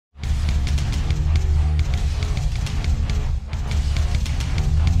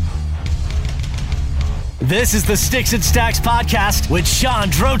This is the Sticks and Stacks podcast with Sean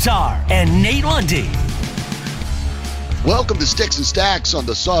Drotar and Nate Lundy. Welcome to Sticks and Stacks on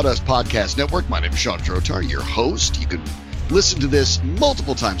the Sawdust Podcast Network. My name is Sean Drotar, your host. You can listen to this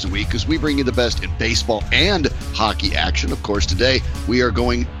multiple times a week because we bring you the best in baseball and hockey action. Of course, today we are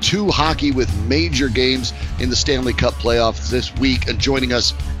going to hockey with major games in the Stanley Cup playoffs this week. And joining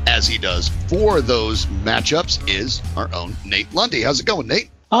us, as he does for those matchups, is our own Nate Lundy. How's it going, Nate?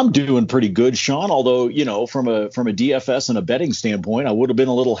 I'm doing pretty good, Sean, although, you know, from a DFS and a betting standpoint, I would have been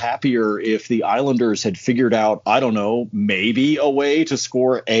a little happier if the Islanders had figured out, I don't know, maybe a way to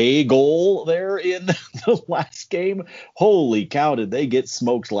score a goal there in the last game. Holy cow, did they get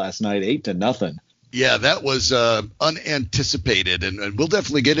smoked last night, 8-0. Yeah, that was unanticipated, and we'll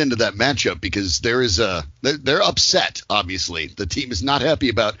definitely get into that matchup because they're upset, obviously. The team is not happy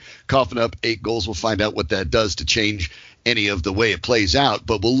about coughing up 8 goals. We'll find out what that does to change any of the way it plays out,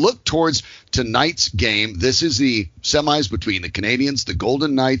 but we'll look towards tonight's game. This is the semis between the Canadiens, the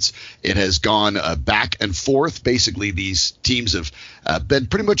Golden Knights. It has gone back and forth. Basically, these teams have been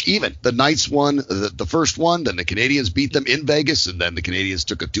pretty much even. The Knights won the first one, then the Canadiens beat them in Vegas, and then the Canadiens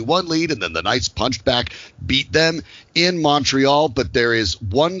took a 2-1 lead, and then the Knights punched back, beat them in Montreal. But there is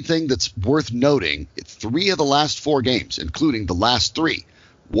one thing that's worth noting. 3 of the last 4 games, including the last 3,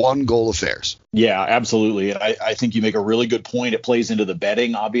 1-goal affairs. Yeah, absolutely. And I think you make a really good point. It plays into the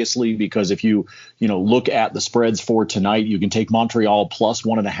betting, obviously, because if you look at the spreads for tonight, you can take Montreal plus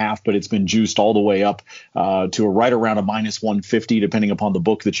 1.5, but it's been juiced all the way up to right around a minus 150, depending upon the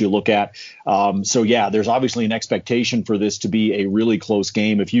book that you look at. So, yeah, there's obviously an expectation for this to be a really close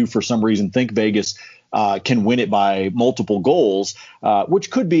game. If you, for some reason, think Vegas can win it by multiple goals,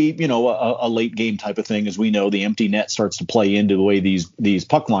 which could be, a late game type of thing. As we know, the empty net starts to play into the way these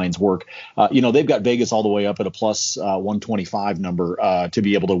puck lines work. They've got Vegas all the way up at a plus 125 number to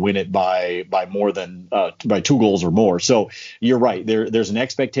be able to win it by more than by 2 goals or more. So you're right. There's an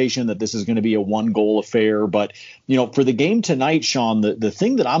expectation that this is going to be a 1-goal affair. But, for the game tonight, Sean, the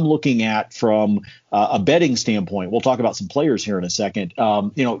thing that I'm looking at from a betting standpoint, we'll talk about some players here in a second.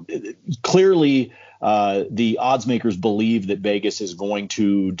 Clearly, the odds makers believe that Vegas is going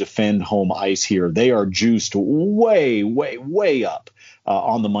to defend home ice here. They are juiced way, way, way up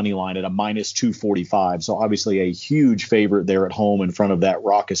on the money line at a minus 245. So obviously a huge favorite there at home in front of that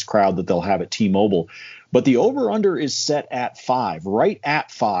raucous crowd that they'll have at T-Mobile. But the over-under is set at 5, right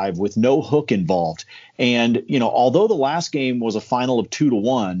at 5, with no hook involved. And, although the last game was a final of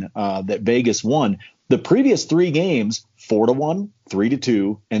 2-1 that Vegas won, the previous 3 games, 4-1,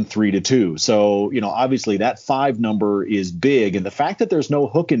 3-2, and 3-2. So, obviously that 5 number is big. And the fact that there's no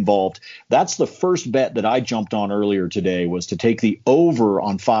hook involved, that's the first bet that I jumped on earlier today, was to take the over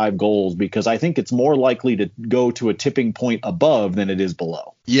on 5 goals, because I think it's more likely to go to a tipping point above than it is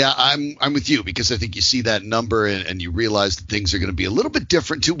below. Yeah, I'm with you, because I think you see that number and you realize that things are going to be a little bit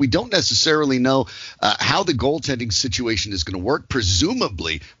different too. We don't necessarily know how the goaltending situation is going to work.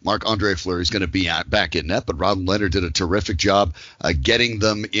 Presumably, Marc-Andre Fleury is going to be back in net, but Robin Leonard did a terrific job getting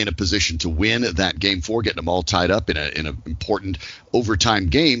them in a position to win that Game 4, getting them all tied up in an important overtime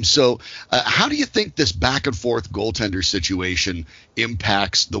game. So how do you think this back and forth goaltender situation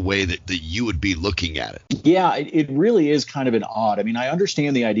impacts the way that you would be looking at it? Yeah, it really is kind of an odd. I mean, I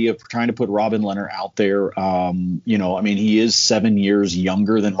understand the idea of trying to put Robin Leonard out there. He is 7 years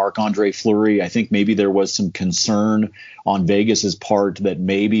younger than Marc-Andre Fleury. I think maybe there was some concern on Vegas's part that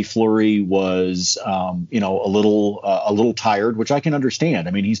maybe Fleury was, a little tired, which I can understand.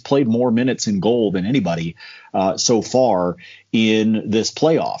 I mean, he's played more minutes in goal than anybody so far in this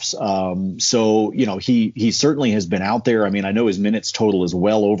playoffs. He certainly has been out there. I mean, I know his minutes total is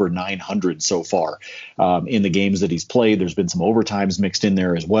well over 900 so far in the games that he's played. There's been some overtimes mixed in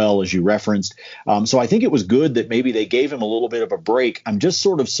there as well, as you referenced. So I think it was good that maybe they gave him a little bit of a break. I'm just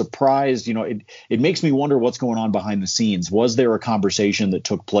sort of surprised. It makes me wonder what's going on behind the scenes. Was there a conversation that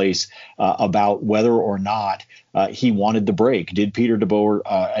took place about whether or not he wanted the break? Did Peter DeBoer,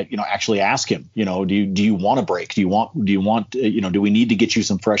 actually ask him, do you want a break? Do we need to get you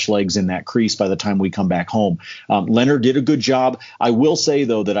some fresh legs in that crease by the time we come back home? Leonard did a good job. I will say,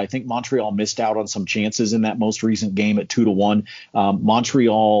 though, that I think Montreal missed out on some chances in that most recent game at 2-1.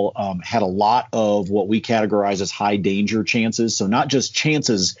 Montreal had a lot of what we categorize as high danger chances. So not just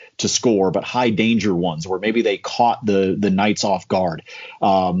chances to score, but high danger ones where maybe they caught the Knights off guard.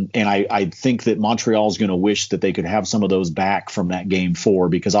 And I think that Montreal is going to wish that they could have some of those back from that Game 4,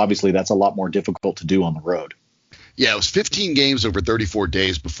 because obviously that's a lot more difficult to do on the road. Yeah, it was 15 games over 34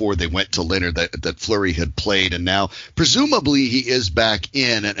 days before they went to Leonard that Fleury had played, and now presumably he is back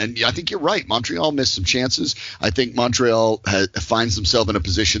in. And I think you're right. Montreal missed some chances. I think Montreal finds themselves in a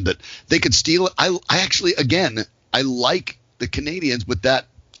position that they could steal it. I actually, again, I like the Canadiens with that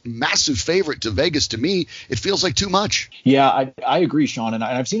massive favorite to Vegas. To me, it feels like too much. Yeah, I agree, Sean. And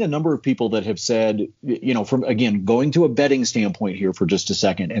I've seen a number of people that have said, from, again, going to a betting standpoint here for just a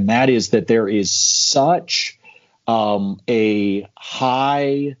second, and that is that there is such a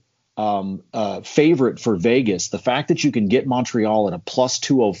high favorite for Vegas. The fact that you can get Montreal at a plus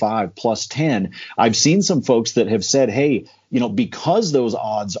 205, plus 10. I've seen some folks that have said, hey, because those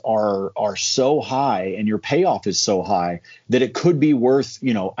odds are so high and your payoff is so high that it could be worth,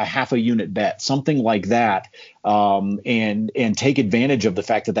 a half a unit bet, something like that. And take advantage of the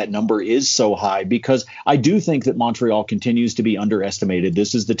fact that number is so high, because I do think that Montreal continues to be underestimated.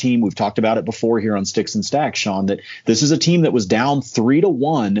 This is the team, we've talked about it before here on Sticks and Stacks, Sean, that this is a team that was down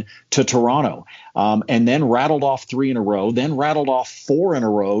 3-1 to Toronto, and then rattled off 3 in a row, then rattled off 4 in a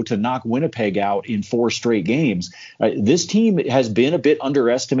row to knock Winnipeg out in 4 straight games. This team has been a bit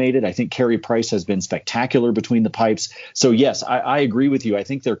underestimated. I think Carey Price has been spectacular between the pipes. So yes, I agree with you. I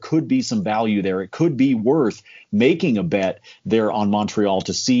think there could be some value there. It could be worth making a bet there on Montreal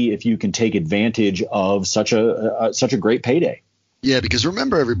to see if you can take advantage of such a great payday. Yeah, because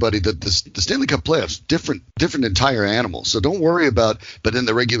remember, everybody, that the Stanley Cup playoffs, different entire animals. So don't worry about, but in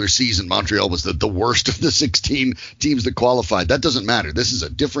the regular season, Montreal was the worst of the 16 teams that qualified. That doesn't matter. This is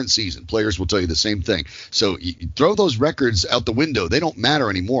a different season. Players will tell you the same thing. So you throw those records out the window. They don't matter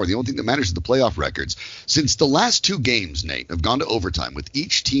anymore. The only thing that matters is the playoff records. Since the last 2 games, Nate, have gone to overtime with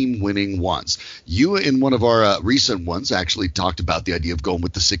each team winning once. You, in one of our recent ones, actually talked about the idea of going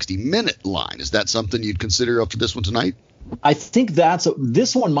with the 60-minute line. Is that something you'd consider after this one tonight? I think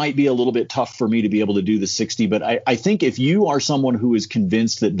this one might be a little bit tough for me to be able to do the 60, but I think if you are someone who is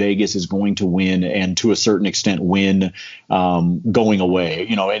convinced that Vegas is going to win, and to a certain extent win going away,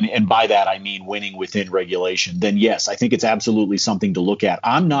 and by that I mean winning within regulation, then yes, I think it's absolutely something to look at.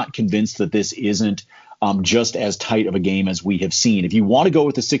 I'm not convinced that this isn't just as tight of a game as we have seen. If you want to go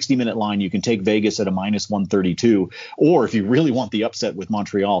with the 60-minute line, you can take Vegas at a minus 132, or if you really want the upset with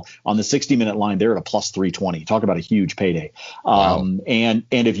Montreal on the 60-minute line, they're at a plus 320. Talk about a huge payday. Wow. And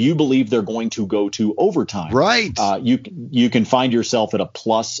if you believe they're going to go to overtime, right, you can find yourself at a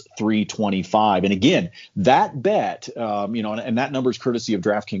plus 325. And again, that bet, and that number is courtesy of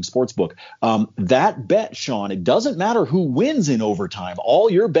DraftKings Sportsbook. That bet, Sean, it doesn't matter who wins in overtime.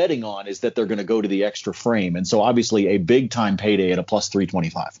 All you're betting on is that they're going to go to the extra frame, and so obviously a big time payday at a plus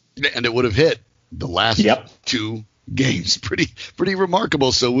 325. And it would have hit the last 2 games. Pretty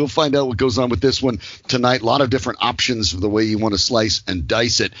remarkable. So we'll find out what goes on with this one tonight. A lot of different options for the way you want to slice and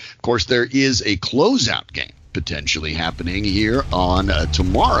dice it. Of course, there is a closeout game potentially happening here on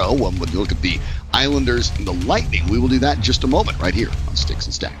tomorrow when we look at the Islanders and the Lightning. We will do that in just a moment right here on Sticks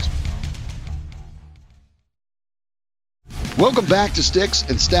and Stacks. Welcome back to Sticks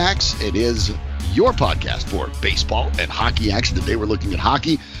and Stacks. It is your podcast for baseball and hockey action. Today we're looking at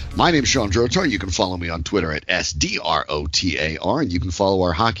hockey. My name is Sean Drotar. You can follow me on Twitter at SDROTAR, and you can follow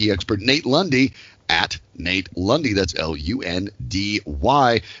our hockey expert Nate Lundy at Nate Lundy. That's Lundy.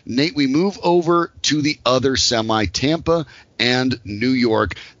 Nate, we move over to the other semi, Tampa and New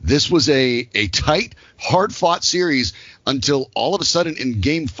York. This was a tight, hard-fought series until all of a sudden in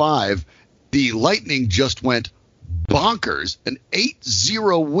Game 5, the Lightning just went bonkers, an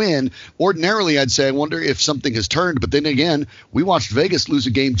 8-0 win. Ordinarily, I'd say I wonder if something has turned, but then again, we watched Vegas lose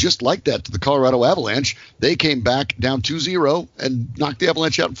a game just like that to the Colorado Avalanche. They came back down 2-0 and knocked the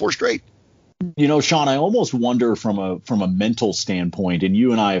Avalanche out in 4 straight. Sean, I almost wonder from a mental standpoint, and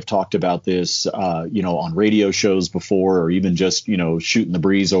you and I have talked about this, on radio shows before, or even just, shooting the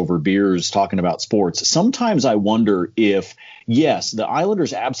breeze over beers, talking about sports. Sometimes I wonder if, yes, the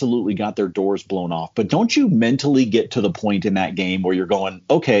Islanders absolutely got their doors blown off, but don't you mentally get to the point in that game where you're going,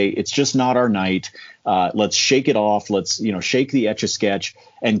 okay, it's just not our night. Let's shake it off. Let's, shake the Etch-a-Sketch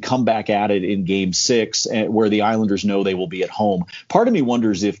and come back at it in Game 6, where the Islanders know they will be at home. Part of me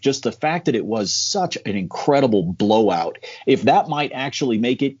wonders if just the fact that it was such an incredible blowout, if that might actually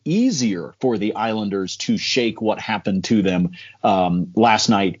make it easier for the Islanders to shake what happened to them last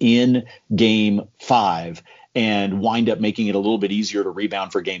night in Game 5. And wind up making it a little bit easier to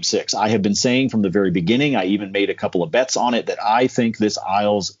rebound for Game 6. I have been saying from the very beginning, I even made a couple of bets on it, that I think this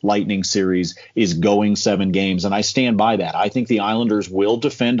Isles Lightning series is going 7 games, and I stand by that. I think the Islanders will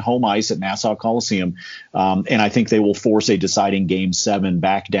defend home ice at Nassau Coliseum, and I think they will force a deciding Game 7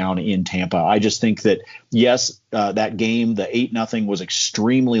 back down in Tampa. I just think that, yes, that game, the 8-0, was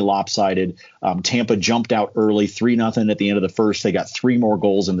extremely lopsided. Tampa jumped out early, 3-0 at the end of the first. They got 3 more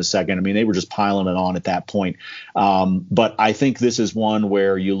goals in the second. I mean, they were just piling it on at that point. But I think this is one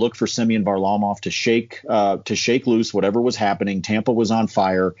where you look for Semyon Varlamov to shake loose whatever was happening. Tampa was on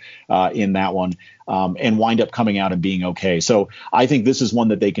fire in that one. And wind up coming out and being okay. So I think this is one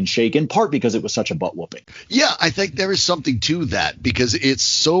that they can shake, in part because it was such a butt whooping. Yeah, I think there is something to that because it's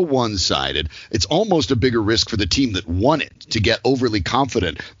so one-sided. It's almost a bigger risk for the team that won it to get overly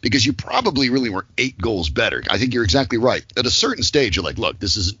confident because you probably really were 8 goals better. I think you're exactly right. At a certain stage, you're like, look,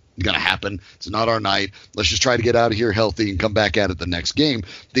 this isn't going to happen. It's not our night. Let's just try to get out of here healthy and come back at it the next game.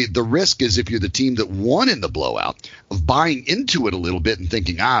 The risk is if you're the team that won in the blowout of buying into it a little bit and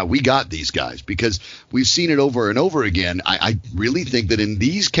thinking, we got these guys, because we've seen it over and over again. I really think that in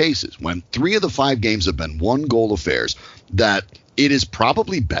these cases, when 3 of the 5 games have been 1-goal affairs, that it is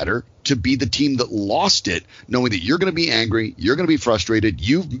probably better to be the team that lost it, knowing that you're going to be angry, you're going to be frustrated,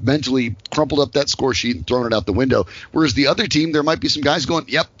 you've mentally crumpled up that score sheet and thrown it out the window. Whereas the other team, there might be some guys going,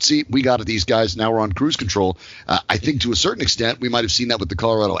 yep, see, we got it, these guys, now we're on cruise control. I think to a certain extent, we might have seen that with the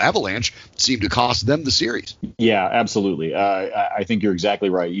Colorado Avalanche, seemed to cost them the series. Yeah, absolutely. I think you're exactly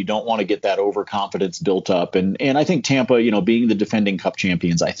right. You don't want to get that overconfidence built up. And I think Tampa, being the defending Cup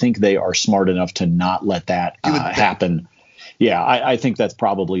champions, I think they are smart enough to not let that happen. Yeah, I think that's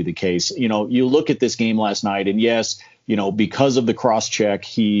probably the case. You look at this game last night, and yes, because of the cross check,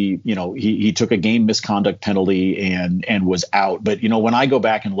 he took a game misconduct penalty and was out. But, when I go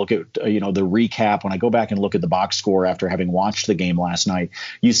back and look at, the recap, when I go back and look at the box score after having watched the game last night,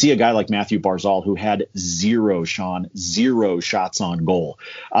 you see a guy like Matthew Barzal who had 0 shots on goal.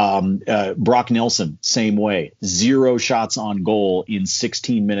 Brock Nelson, same way, 0 shots on goal in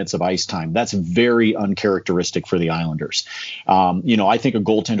 16 minutes of ice time. That's very uncharacteristic for the Islanders. I think a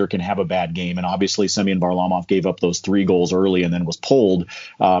goaltender can have a bad game. And obviously Semyon Varlamov gave up those 3 goals early and then was pulled.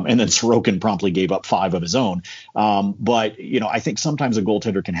 And then Sorokin promptly gave up 5 of his own. But I think sometimes a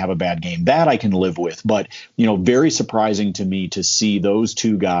goaltender can have a bad game. That I can live with. But, very surprising to me to see those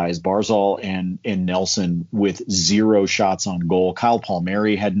 2 guys, Barzal and Nelson, with 0 shots on goal. Kyle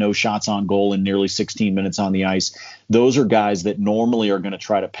Palmieri had no shots on goal in nearly 16 minutes on the ice. Those are guys that normally are going to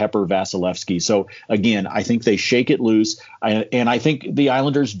try to pepper Vasilevsky. So, again, I think they shake it loose. And I think the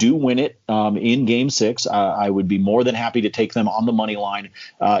Islanders do win it in Game 6. I would be more than happy to take them on the money line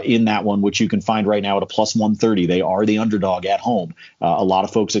in that one, which you can find right now at a +130. They are the underdog at home. A lot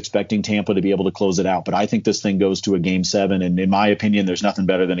of folks expecting Tampa to be able to close it out. But I think this thing goes to a Game 7. And in my opinion, there's nothing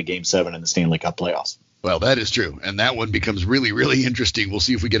better than a Game 7 in the Stanley Cup playoffs. Well, that is true. And that one becomes really, really interesting. We'll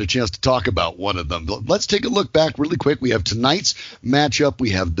see if we get a chance to talk about one of them. Let's take a look back really quick. We have tonight's matchup.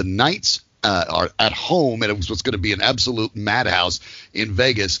 We have the Knights are at home, and it was what's going to be an absolute madhouse in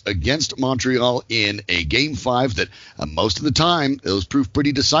Vegas against Montreal in a Game 5 that most of the time it was proved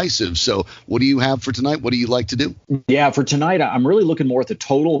pretty decisive. So what do you have for tonight? What do you like to do? Yeah, for tonight, I'm really looking more at the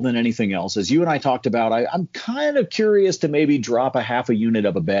total than anything else. As you and I talked about, I'm kind of curious to maybe drop a half a unit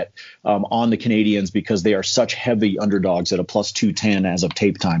of a bet on the Canadians because they are such heavy underdogs at a +210 as of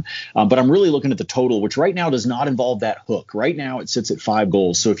tape time. But I'm really looking at the total, which right now does not involve that hook. Right now it sits at 5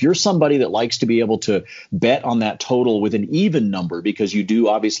 goals. So if you're somebody that likes to be able to bet on that total with an even number, because you do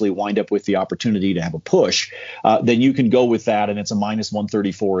obviously wind up with the opportunity to have a push, then you can go with that, and it's a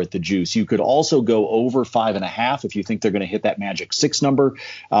 -134 at the juice. You could also go over 5.5 if you think they're going to hit that magic 6 number,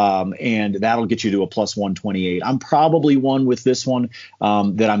 and that'll get you to a +128. I'm probably one with this one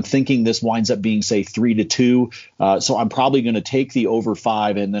that I'm thinking this winds up being, say, 3-2. So I'm probably going to take the over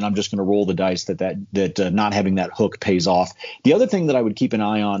 5, and then I'm just going to roll the dice that not having that hook pays off. The other thing that I would keep an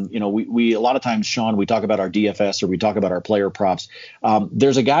eye on, we a lot of times, Sean, we talk about our DFS or we talk about our player props.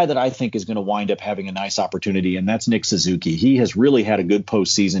 There's a guy that I think is going to wind up having a nice opportunity, and that's Nick Suzuki. He has really had a good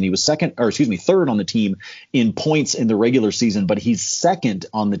postseason. He was third on the team in points in the regular season, but he's second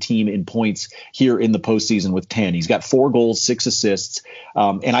on the team in points here in the postseason with 10. He's got 4 goals, 6 assists,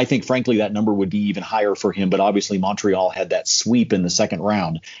 and I think, frankly, that number would be even higher for him. But obviously, Montreal had that sweep in the second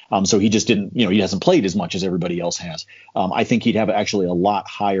round, so he just didn't. He hasn't played as much as everybody else has. I think he'd have actually a lot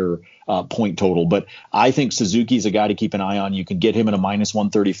higher point total. But I think Suzuki's a guy to keep an eye on. You can get him at a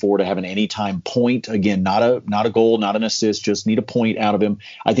 -134 to have an anytime point. Again, not a goal, not an assist, just need a point out of him.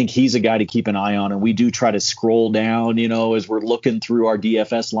 I think he's a guy to keep an eye on. And we do try to scroll down, as we're looking through our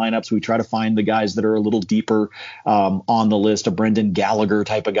DFS lineups. We try to find the guys that are a little deeper on the list, a Brendan Gallagher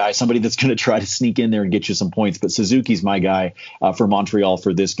type of guy, somebody that's going to try to sneak in there and get you some points. But Suzuki's my guy for Montreal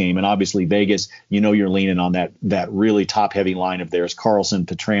for this game. And obviously Vegas, you're leaning on that really top heavy line of theirs: Carlson,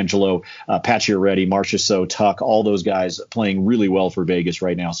 Pietrangelo, So Pacioretty, Marchessault, Tuck, all those guys playing really well for Vegas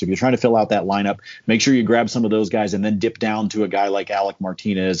right now. So if you're trying to fill out that lineup, make sure you grab some of those guys and then dip down to a guy like Alec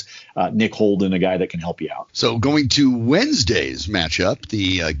Martinez, Nick Holden, a guy that can help you out. So going to Wednesday's matchup,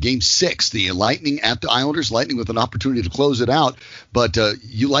 the Game 6, the Lightning at the Islanders. Lightning with an opportunity to close it out. But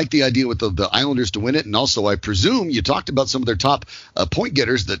you like the idea with the Islanders to win it. And also, I presume you talked about some of their top point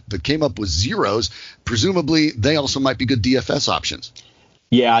getters that came up with zeros. Presumably, they also might be good DFS options.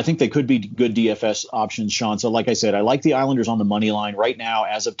 Yeah, I think they could be good DFS options, Sean. So like I said, I like the Islanders on the money line. Right now,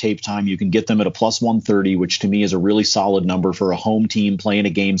 as of tape time, you can get them at a plus 130, which to me is a really solid number for a home team playing a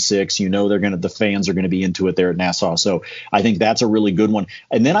Game 6. You know the fans are going to be into it there at Nassau. So I think that's a really good one.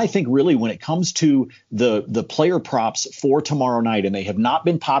 And then I think really when it comes to the player props for tomorrow night, and they have not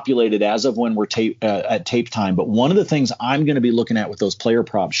been populated as of when we're at tape time, but one of the things I'm going to be looking at with those player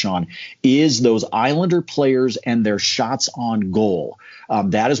props, Sean, is those Islander players and their shots on goal.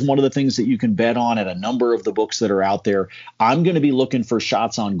 That is one of the things that you can bet on at a number of the books that are out there. I'm going to be looking for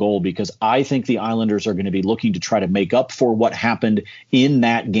shots on goal because I think the Islanders are going to be looking to try to make up for what happened in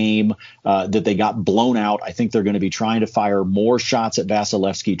that game that they got blown out. I think they're going to be trying to fire more shots at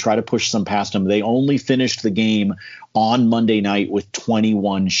Vasilevsky, try to push some past him. They only finished the game on Monday night with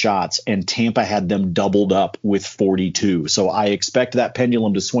 21 shots, and Tampa had them doubled up with 42. So I expect that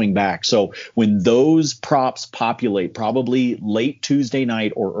pendulum to swing back. So when those props populate, probably late Tuesday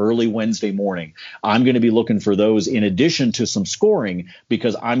night or early Wednesday morning, I'm going to be looking for those in addition to some scoring,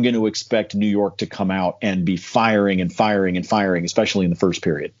 because I'm going to expect New York to come out and be firing and firing and firing, especially in the first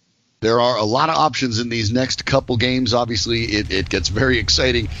period. There are a lot of options in these next couple games. Obviously, it gets very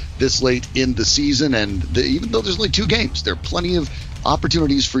exciting this late in the season. And even though there's only 2 games, there are plenty of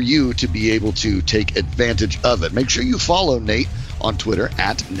opportunities for you to be able to take advantage of it. Make sure you follow Nate on Twitter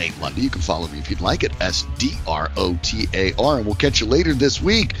at Nate Lundy. You can follow me if you'd like it, SDROTAR. And we'll catch you later this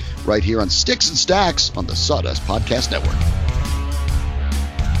week right here on Sticks and Stacks on the Sawdust Podcast Network.